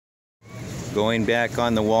Going back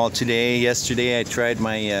on the wall today. Yesterday I tried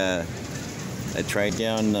my I tried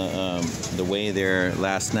down the way there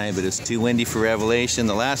last night, but it's too windy for Revelation.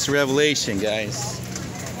 The last Revelation, guys.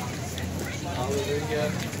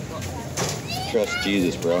 Hallelujah. Trust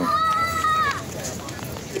Jesus, bro.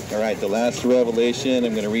 All right, the last Revelation.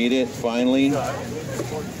 I'm going to read it finally.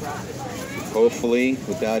 Hopefully,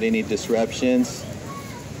 without any disruptions.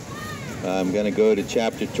 I'm going to go to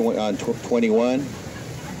chapter 21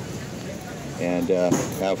 and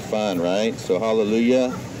have fun, right? So,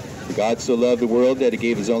 hallelujah. For God so loved the world that he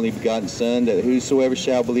gave his only begotten Son, that whosoever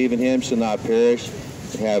shall believe in him shall not perish,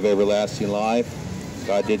 but have everlasting life.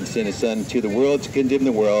 God didn't send his Son into the world to condemn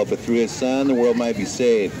the world, but through his Son the world might be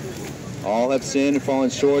saved. All have sinned and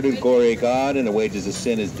fallen short of the glory of God, and the wages of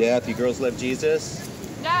sin is death. You girls love Jesus?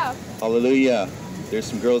 No. Hallelujah. There's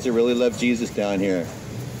some girls that really love Jesus down here.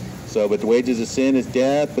 So, but the wages of sin is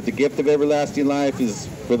death, but the gift of everlasting life is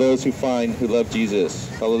for those who love Jesus.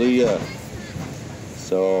 Hallelujah.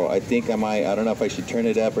 So I think I don't know if I should turn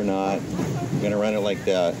it up or not. I'm going to run it like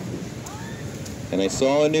that. And I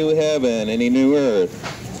saw a new heaven and a new earth.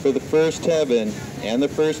 For the first heaven and the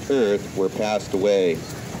first earth were passed away,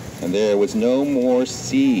 and there was no more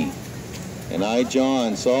sea. And I,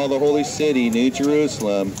 John, saw the holy city, New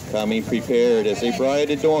Jerusalem, coming prepared as a bride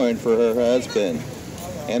adorned for her husband.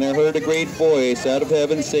 And I heard a great voice out of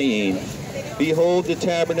heaven saying, Behold, the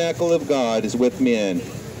tabernacle of God is with men,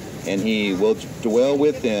 and he will dwell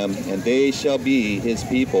with them, and they shall be his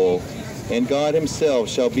people, and God himself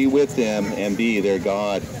shall be with them and be their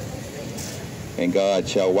God. And God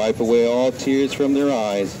shall wipe away all tears from their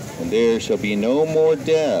eyes, and there shall be no more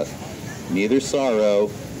death, neither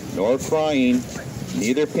sorrow, nor crying,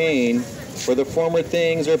 neither pain, for the former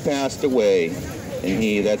things are passed away. And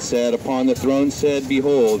he that sat upon the throne said,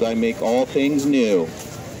 Behold, I make all things new.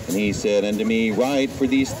 And he said unto me, Write, for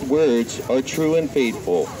these words are true and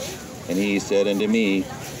faithful. And he said unto me,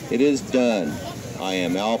 It is done. I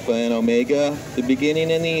am Alpha and Omega, the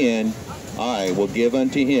beginning and the end. I will give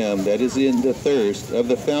unto him that is in the thirst of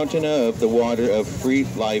the fountain of the water of free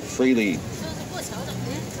life freely.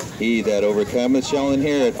 He that overcometh shall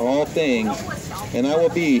inherit all things, and I will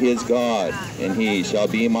be his God, and he shall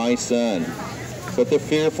be my son. But the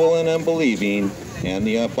fearful and unbelieving, and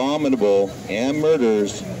the abominable, and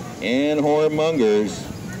murderers, and whoremongers,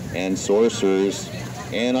 and sorcerers,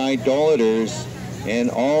 and idolaters, and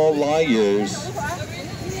all liars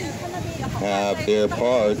have their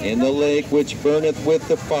part in the lake which burneth with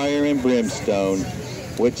the fire and brimstone,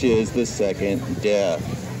 which is the second death.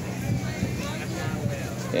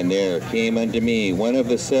 And there came unto me one of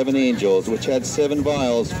the seven angels, which had 7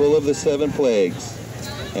 vials full of the 7 plagues,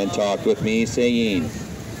 and talked with me, saying,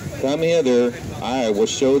 Come hither, I will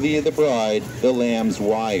show thee the bride, the Lamb's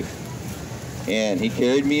wife. And he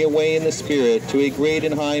carried me away in the Spirit to a great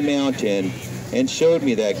and high mountain, and showed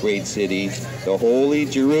me that great city, the holy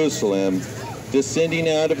Jerusalem, descending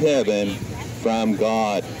out of heaven from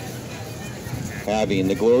God, having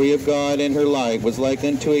the glory of God, and her light was like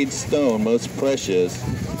unto a stone most precious,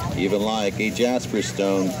 even like a jasper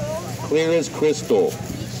stone, clear as crystal,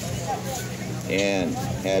 and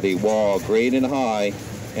had a wall great and high,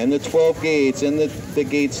 and the 12 gates, and the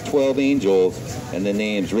gates 12 angels, and the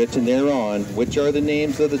names written thereon, which are the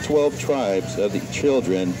names of the 12 tribes of the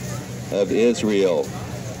children of Israel.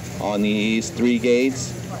 On the east 3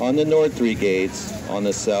 gates, on the north 3 gates, on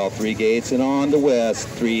the south 3 gates, and on the west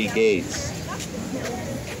 3 gates.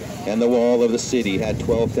 And the wall of the city had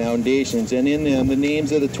 12 foundations, and in them the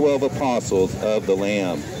names of the 12 apostles of the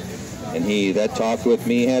Lamb. And he that talked with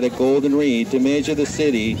me had a golden reed to measure the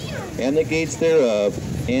city, and the gates thereof,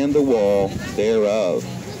 and the wall thereof.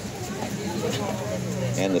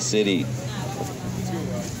 And the city,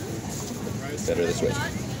 better this way.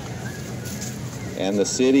 And the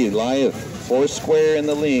city lieth 4 and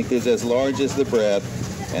the length is as large as the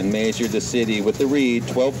breadth, and measured the city with the reed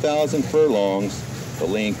 12,000 furlongs. The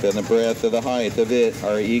length and the breadth of the height of it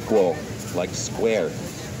are equal, like square.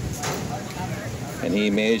 And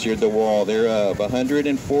he measured the wall thereof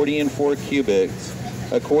 144 cubits,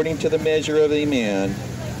 according to the measure of a man,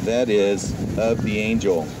 that is, of the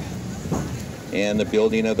angel. And the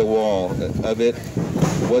building of the wall of it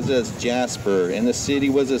was as jasper, and the city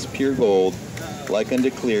was as pure gold, like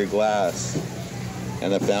unto clear glass.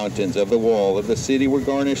 And the fountains of the wall of the city were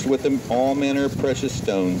garnished with all manner of precious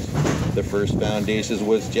stones. The first foundation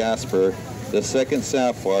was jasper, the second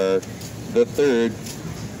sapphire, the third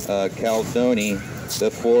chalcedony, the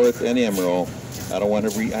fourth an emerald.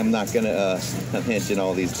 I'm not going to mention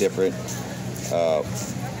all these different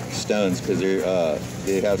stones because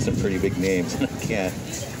they have some pretty big names, and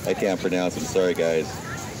I can't pronounce them. Sorry, guys.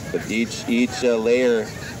 But each layer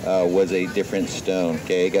was a different stone.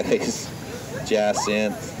 Okay, guys,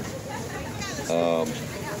 jacinth,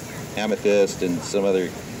 amethyst, and some other.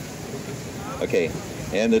 Okay,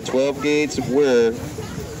 and the 12 gates were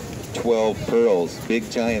 12 pearls, big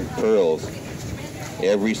giant pearls.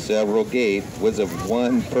 Every several gate was of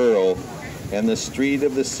one pearl, and the street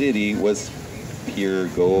of the city was pure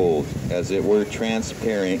gold, as it were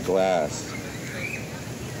transparent glass.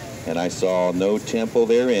 And I saw no temple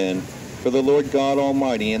therein, for the Lord God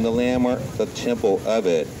Almighty and the Lamb are the temple of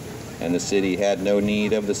it. And the city had no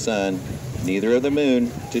need of the sun, neither of the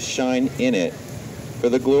moon, to shine in it. For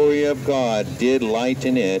the glory of God did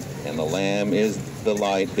lighten it, and the Lamb is the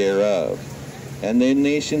light thereof. And the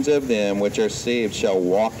nations of them which are saved shall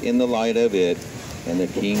walk in the light of it, and the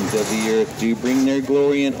kings of the earth do bring their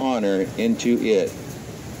glory and honor into it.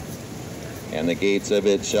 And the gates of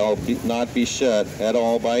it shall not be shut at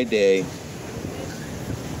all by day.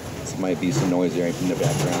 This might be some noise there in the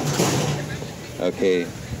background. Okay.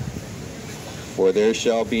 For there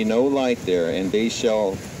shall be no light there, and they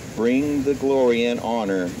shall bring the glory and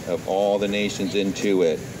honor of all the nations into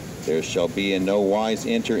it. There shall be in no wise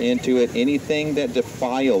enter into it anything that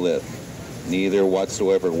defileth, neither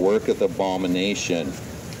whatsoever worketh abomination,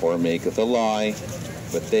 or maketh a lie,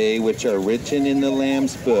 but they which are written in the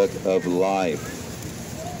Lamb's book of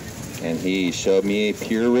life. And he showed me a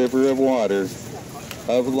pure river of water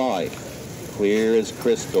of life, clear as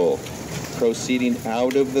crystal, proceeding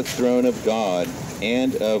out of the throne of God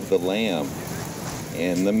and of the Lamb.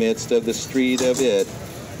 In the midst of the street of it,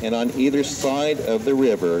 and on either side of the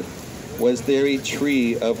river, was there a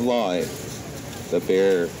tree of life, that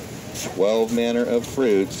bare 12 manner of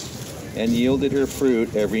fruits, and yielded her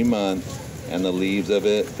fruit every month. And the leaves of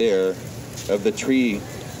it there, of the tree,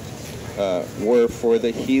 were for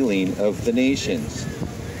the healing of the nations.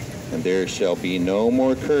 And there shall be no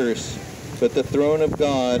more curse, but the throne of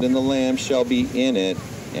God and the Lamb shall be in it,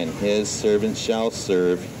 and his servants shall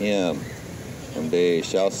serve him. And they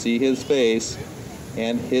shall see his face,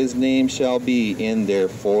 and his name shall be in their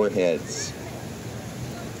foreheads.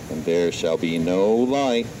 And there shall be no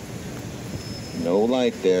light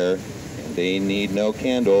there, and they need no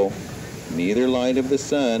candle, neither light of the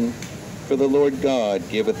sun, for the Lord God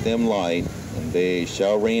giveth them light, and they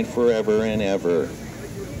shall reign forever and ever.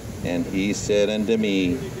 And he said unto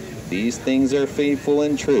me, These things are faithful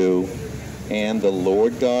and true, and the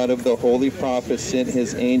Lord God of the holy prophets sent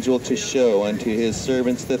his angel to show unto his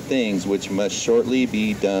servants the things which must shortly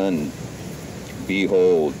be done.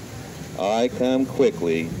 Behold, I come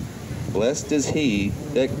quickly. Blessed is he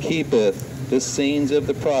that keepeth the sayings of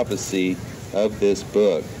the prophecy of this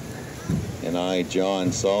book. And I,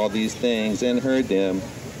 John, saw these things and heard them.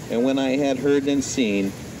 And when I had heard and seen,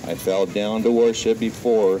 I fell down to worship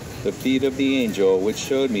before the feet of the angel which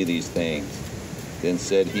showed me these things. Then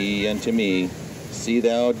said he unto me, See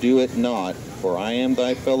thou do it not, for I am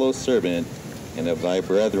thy fellow servant, and of thy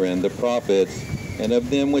brethren the prophets, and of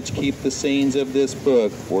them which keep the sayings of this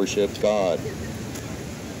book worship God.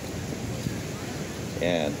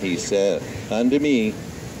 And he said unto me,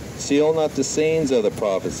 Seal not the sayings of the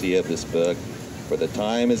prophecy of this book, for the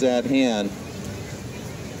time is at hand.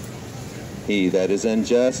 He that is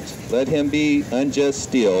unjust, let him be unjust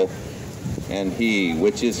still, and he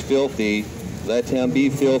which is filthy, let him be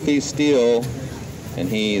filthy still, and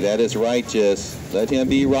he that is righteous, let him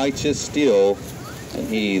be righteous still, and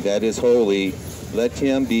he that is holy, let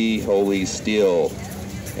him be holy still.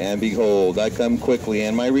 And behold, I come quickly,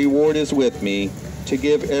 and my reward is with me, to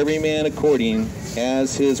give every man according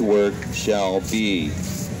as his work shall be.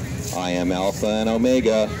 I am Alpha and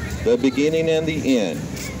Omega, the beginning and the end,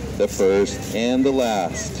 the first and the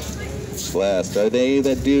last. Blessed are they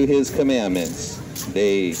that do his commandments,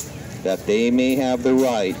 that they may have the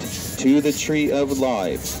right to the tree of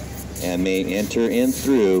life, and may enter in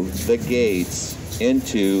through the gates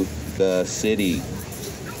into the city.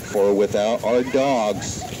 For without are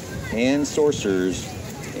dogs, and sorcerers,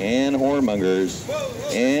 and whoremongers,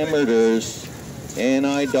 and murderers, and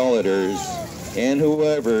idolaters, and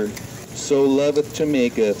whoever so loveth to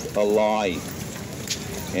maketh a lie.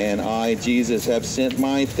 And I, Jesus, have sent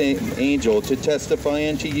my angel to testify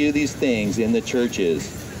unto you these things in the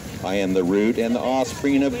churches. I am the root and the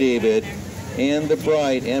offspring of David, and the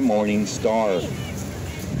bright and morning star.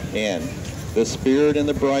 And the Spirit and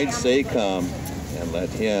the bride say, Come. And let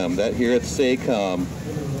him that heareth say, Come.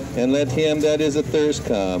 And let him that is athirst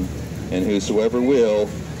come. And whosoever will,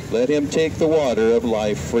 let him take the water of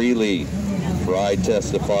life freely. For I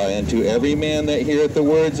testify unto every man that heareth the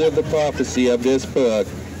words of the prophecy of this book,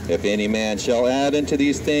 if any man shall add unto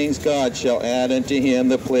these things, God shall add unto him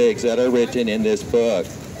the plagues that are written in this book.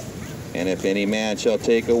 And if any man shall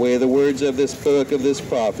take away the words of this book of this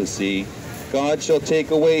prophecy, God shall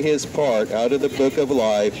take away his part out of the book of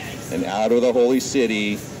life and out of the holy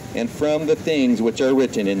city and from the things which are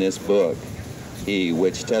written in this book. He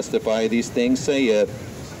which testify these things saith,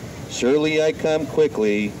 Surely I come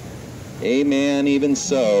quickly. Amen, even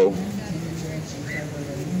so.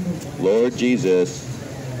 Lord Jesus,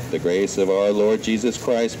 the grace of our Lord Jesus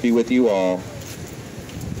Christ be with you all.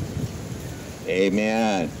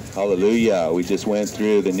 Amen. Hallelujah. We just went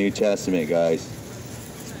through the New Testament, guys.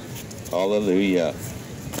 Hallelujah.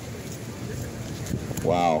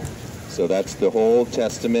 Wow. So that's the whole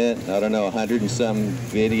Testament. I don't know, 100 and some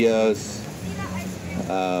videos.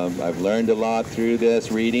 I've learned a lot through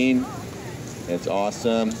this reading. It's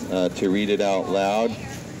awesome to read it out loud.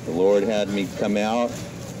 The Lord had me come out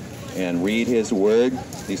and read his word.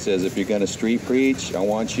 He says, if you're going to street preach, I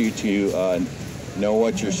want you to know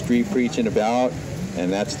what you're street preaching about.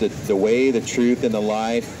 And that's the way, the truth, and the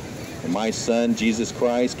life. And my son, Jesus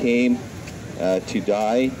Christ, came to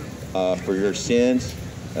die for your sins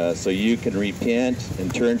so you can repent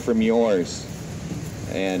and turn from yours.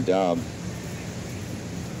 And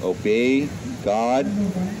obey God,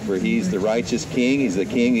 for he's the righteous king. He's the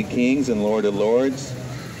King of kings and Lord of lords.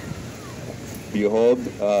 Behold,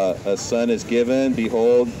 a son is given.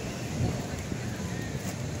 Behold,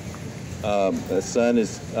 a son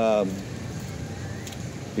is...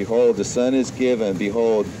 Behold, the Son is given.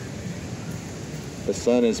 Behold, the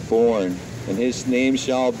Son is born. And his name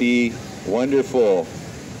shall be Wonderful,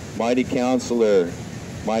 Mighty Counselor,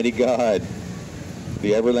 Mighty God,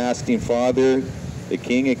 the Everlasting Father, the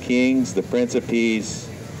King of Kings, the Prince of Peace,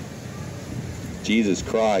 Jesus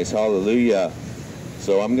Christ. Hallelujah.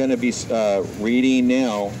 So I'm going to be reading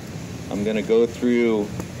now. I'm going to go through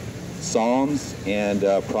Psalms and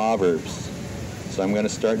Proverbs. So I'm going to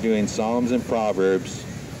start doing Psalms and Proverbs.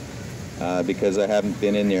 Because I haven't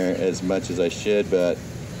been in there as much as I should, but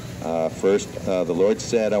first the Lord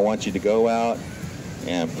said, I want you to go out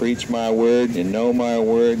and preach my word and know my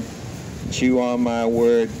word, chew on my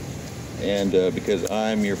word, and because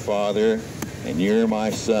I'm your father and you're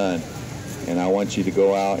my son, and I want you to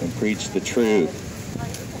go out and preach the truth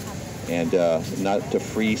and not to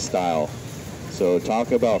freestyle. So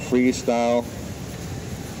talk about freestyle.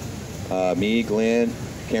 Me, Glenn,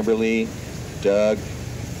 Kimberly, Doug,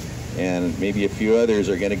 and maybe a few others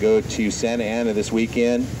are going to go to Santa Ana this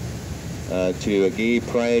weekend to a gay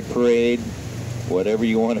pride parade, whatever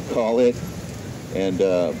you want to call it, and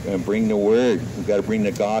bring the word. We've got to bring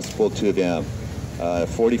the gospel to them.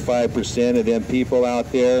 45% of them people out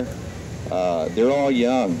there, they're all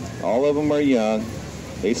young. All of them are young.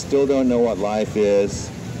 They still don't know what life is.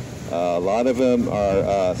 A lot of them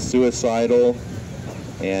are suicidal,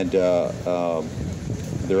 and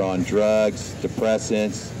they're on drugs,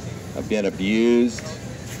 depressants, have been abused,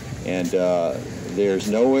 and there's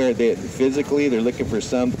nowhere, physically, they're looking for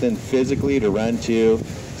something physically to run to,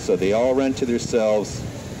 so they all run to themselves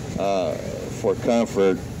for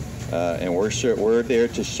comfort, and we're there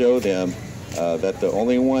to show them that the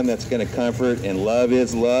only one that's going to comfort and love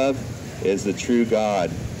is the true God,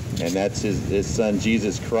 and that's his son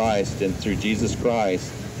Jesus Christ, and through Jesus Christ,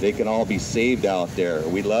 they can all be saved out there.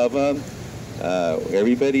 We love them.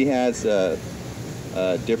 Everybody has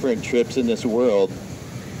different trips in this world,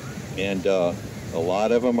 and a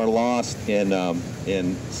lot of them are lost in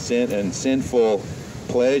sin and sinful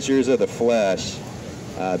pleasures of the flesh,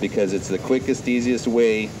 because it's the quickest, easiest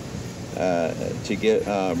way to get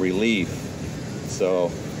relief.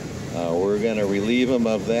 So we're going to relieve them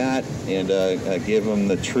of that and give them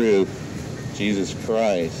the truth, Jesus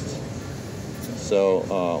Christ.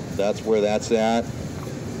 So that's where that's at.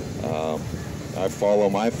 I follow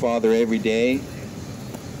my Father every day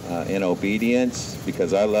in obedience,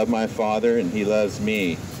 because I love my Father and he loves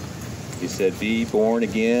me. He said, be born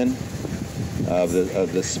again of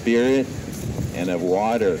the Spirit and of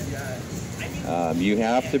water. You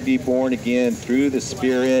have to be born again through the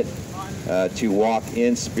Spirit to walk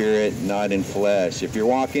in spirit, not in flesh. If you're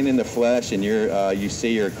walking in the flesh and you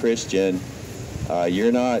say you're a Christian,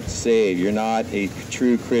 you're not saved. You're not a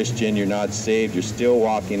true Christian. You're not saved. You're still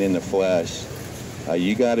walking in the flesh.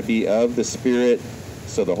 You got to be of the Spirit,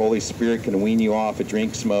 so the Holy Spirit can wean you off of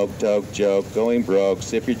drink, smoke, toke, joke, going broke,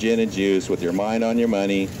 sip your gin and juice with your mind on your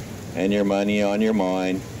money and your money on your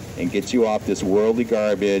mind, and get you off this worldly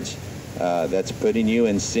garbage that's putting you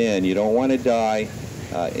in sin. You don't want to die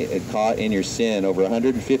caught in your sin. Over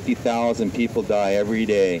 150,000 people die every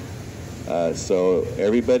day. So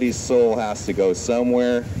everybody's soul has to go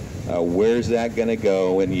somewhere. Where's that going to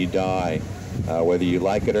go when you die? Whether you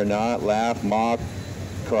like it or not, laugh, mock,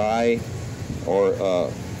 cry,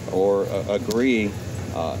 or or agree.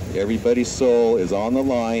 Everybody's soul is on the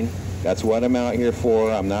line. That's what I'm out here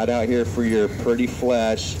for. I'm not out here for your pretty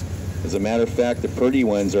flesh. As a matter of fact, the pretty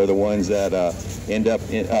ones are the ones that end up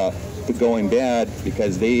going bad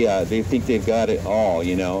because they think they've got it all,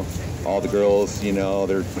 you know. All the girls, you know,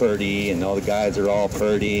 they're pretty, and all the guys are all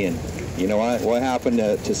pretty. And you know what happened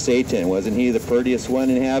to Satan? Wasn't he the prettiest one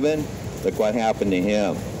in heaven? Look what happened to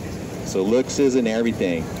him. So looks isn't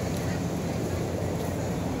everything.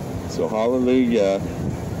 So hallelujah.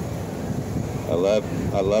 I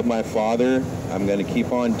love my Father. I'm going to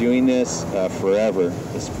keep on doing this forever,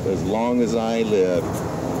 as long as I live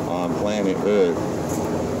on planet Earth.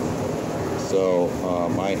 So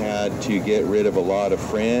I had to get rid of a lot of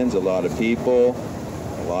friends, a lot of people.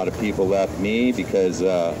 A lot of people left me because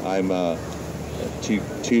I'm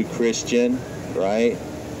too Christian, right?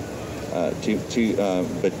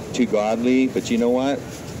 Too godly. But you know what?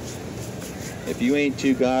 If you ain't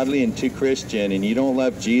too godly and too Christian, and you don't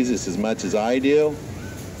love Jesus as much as I do,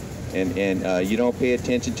 and you don't pay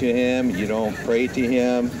attention to him, you don't pray to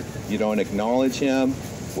him, you don't acknowledge him,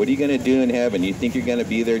 what are you going to do in heaven? You think you're going to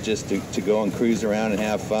be there just to go and cruise around and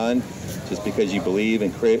have fun just because you believe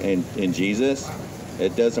in Jesus?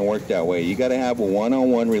 It doesn't work that way. You got to have a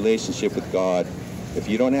one-on-one relationship with God. If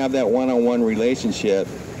you don't have that one-on-one relationship,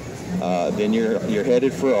 then you're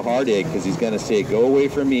headed for a heartache, because he's going to say, "Go away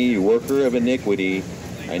from me, you worker of iniquity.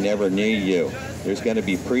 I never knew you." There's going to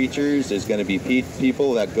be preachers, there's going to be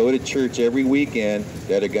people that go to church every weekend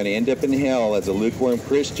that are going to end up in hell as a lukewarm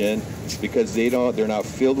Christian because they're not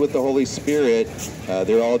filled with the Holy Spirit.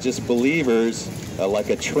 They're all just believers, like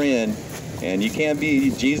a trend. And you can't be,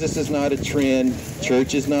 Jesus is not a trend,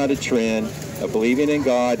 church is not a trend, believing in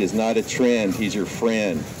God is not a trend. He's your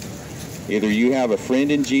friend. Either you have a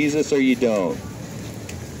friend in Jesus or you don't.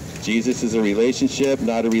 Jesus is a relationship,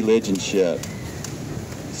 not a religionship.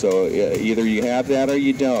 So either you have that or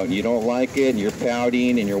you don't. You don't like it, and you're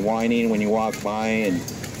pouting and you're whining when you walk by and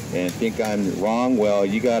think I'm wrong. Well,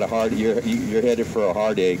 you got you're headed for a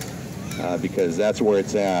heartache, because that's where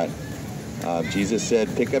it's at. Jesus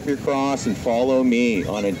said, "Pick up your cross and follow me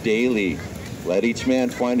on a daily. Let each man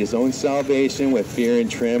find his own salvation with fear and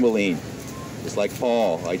trembling." It's like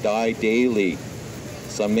Paul, I die daily.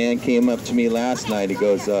 Some man came up to me last night. He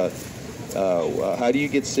goes, "How do you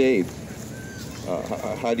get saved?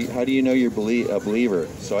 How do you know you're a believer?"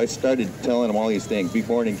 So I started telling him all these things. Be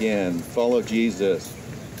born again. Follow Jesus.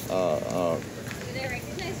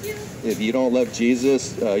 If you don't love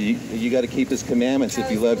Jesus, you got to keep his commandments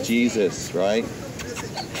if you love Jesus, right?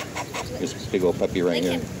 There's a big old puppy right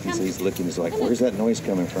here. He's looking. He's like, "Where's that noise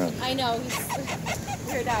coming from?" I know. He's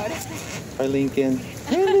weirded out. Hi, Lincoln.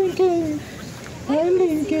 Hi, Lincoln. Hi,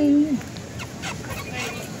 Lincoln.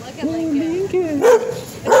 Look at Lincoln.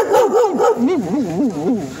 He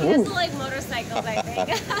doesn't like motorcycles, I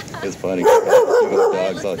think. It's funny. The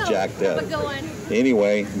dog's all jacked up. Go on.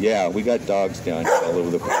 Anyway, yeah, we got dogs down here all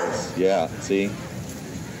over the place. Yeah, see?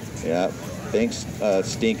 Yeah. Thanks,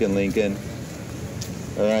 Stinking Lincoln.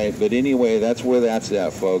 All right, but anyway, that's where that's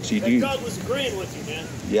at, folks. That dog was agreeing with you, man.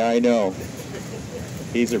 Yeah, I know.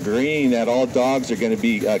 He's agreeing that all dogs are going to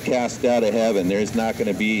be cast out of heaven. They're going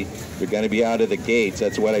to be out of the gates.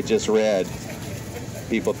 That's what I just read.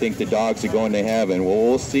 People think the dogs are going to heaven. Well,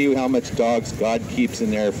 we'll see how much dogs God keeps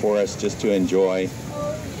in there for us just to enjoy.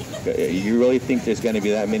 You really think there's going to be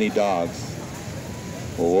that many dogs?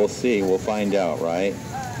 Well, we'll see. We'll find out, right?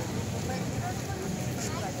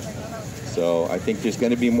 So I think there's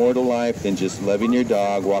going to be more to life than just loving your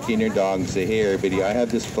dog, walking your dog, and say, "Hey, everybody, I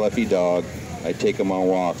have this fluffy dog. I take him on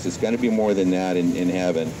walks." It's going to be more than that in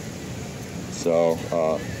heaven. So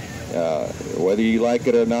whether you like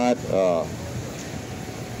it or not,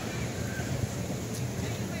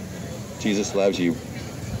 Jesus loves you.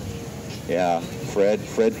 Yeah, Fred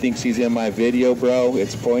thinks he's in my video, bro.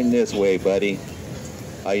 It's pointing this way, buddy.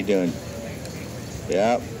 How you doing?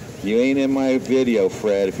 Yeah, you ain't in my video,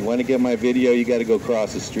 Fred. If you want to get my video, you got to go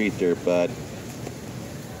across the street there, bud.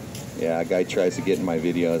 Yeah, a guy tries to get in my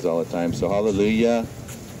videos all the time. So hallelujah.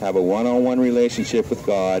 Have a one-on-one relationship with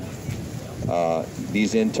God.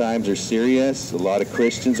 These end times are serious. A lot of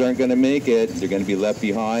Christians aren't going to make it. They're going to be left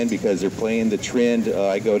behind because they're playing the trend.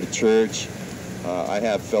 I go to church. I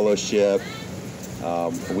have fellowship.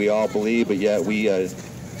 We all believe, but yet we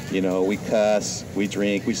cuss, we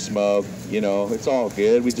drink, we smoke. It's all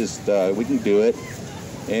good. We just we can do it.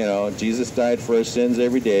 Jesus died for our sins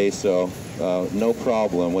every day, so no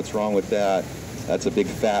problem. What's wrong with that? That's a big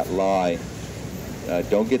fat lie.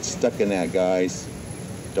 Don't get stuck in that, guys.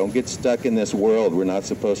 Don't get stuck in this world. We're not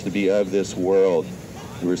supposed to be of this world.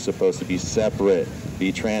 We're supposed to be separate,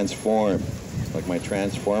 be transformed. like my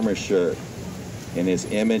Transformer shirt, in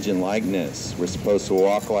his image and likeness. We're supposed to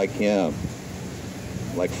walk like him,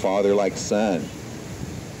 like father, like son.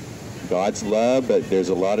 God's love, but there's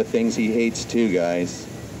a lot of things he hates too, guys.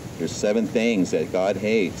 There's 7 things that God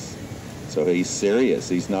hates. So he's serious.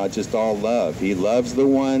 He's not just all love. He loves the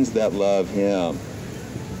ones that love him.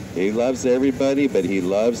 He loves everybody, but he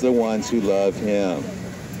loves the ones who love him.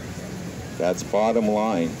 That's bottom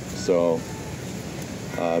line. So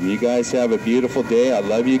you guys have a beautiful day. I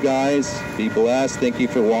love you guys. Be blessed. Thank you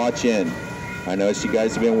for watching. I know you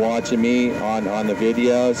guys have been watching me on the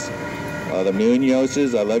videos. The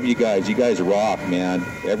Munozes, I love you guys. You guys rock, man.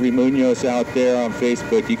 Every Munoz out there on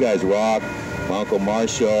Facebook, you guys rock. My Uncle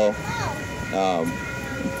Marshall,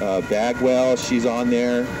 Bagwell, she's on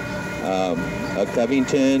there.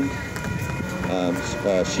 Covington,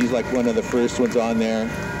 she's like one of the first ones on there.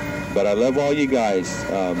 But I love all you guys.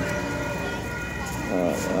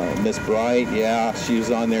 Miss Bright, yeah, she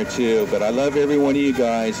was on there too. But I love every one of you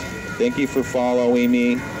guys. Thank you for following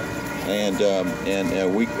me. And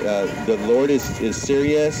the Lord is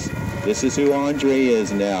serious. This is who Andre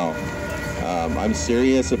is now. I'm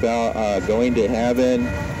serious about going to heaven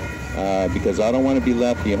because I don't want to be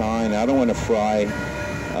left behind. I don't want to fry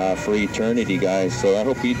for eternity, guys. So I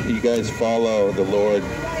hope you guys follow the Lord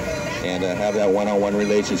and have that one-on-one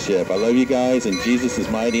relationship. I love you guys in Jesus'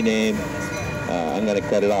 mighty name. I'm going to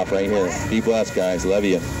cut it off right here. Be blessed, guys. Love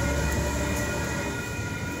you.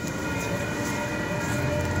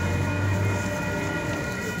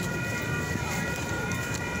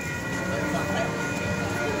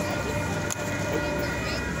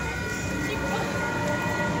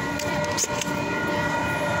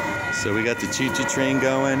 So we got the choo-choo train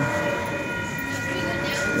going.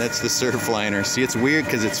 That's the surf liner. See, it's weird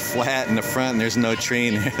because it's flat in the front and there's no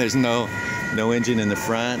train there. There's no engine in the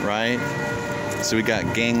front, right? So we got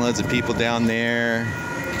gangloads of people down there.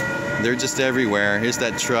 They're just everywhere. Here's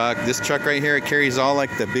that truck. This truck right here, it carries all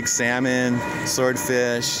like the big salmon,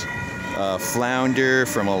 swordfish, flounder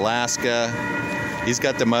from Alaska. He's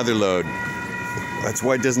got the mother load. That's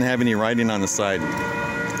why it doesn't have any writing on the side,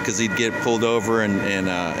 because he'd get pulled over and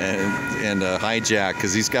hijacked,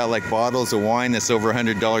 because he's got like bottles of wine that's over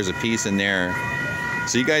 $100 a piece in there.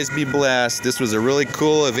 So you guys be blessed. This was a really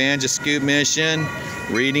cool Evangel Scoop mission,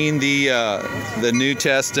 reading the New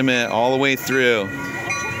Testament all the way through.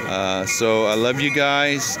 So I love you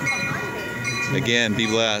guys. Again, be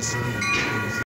blessed.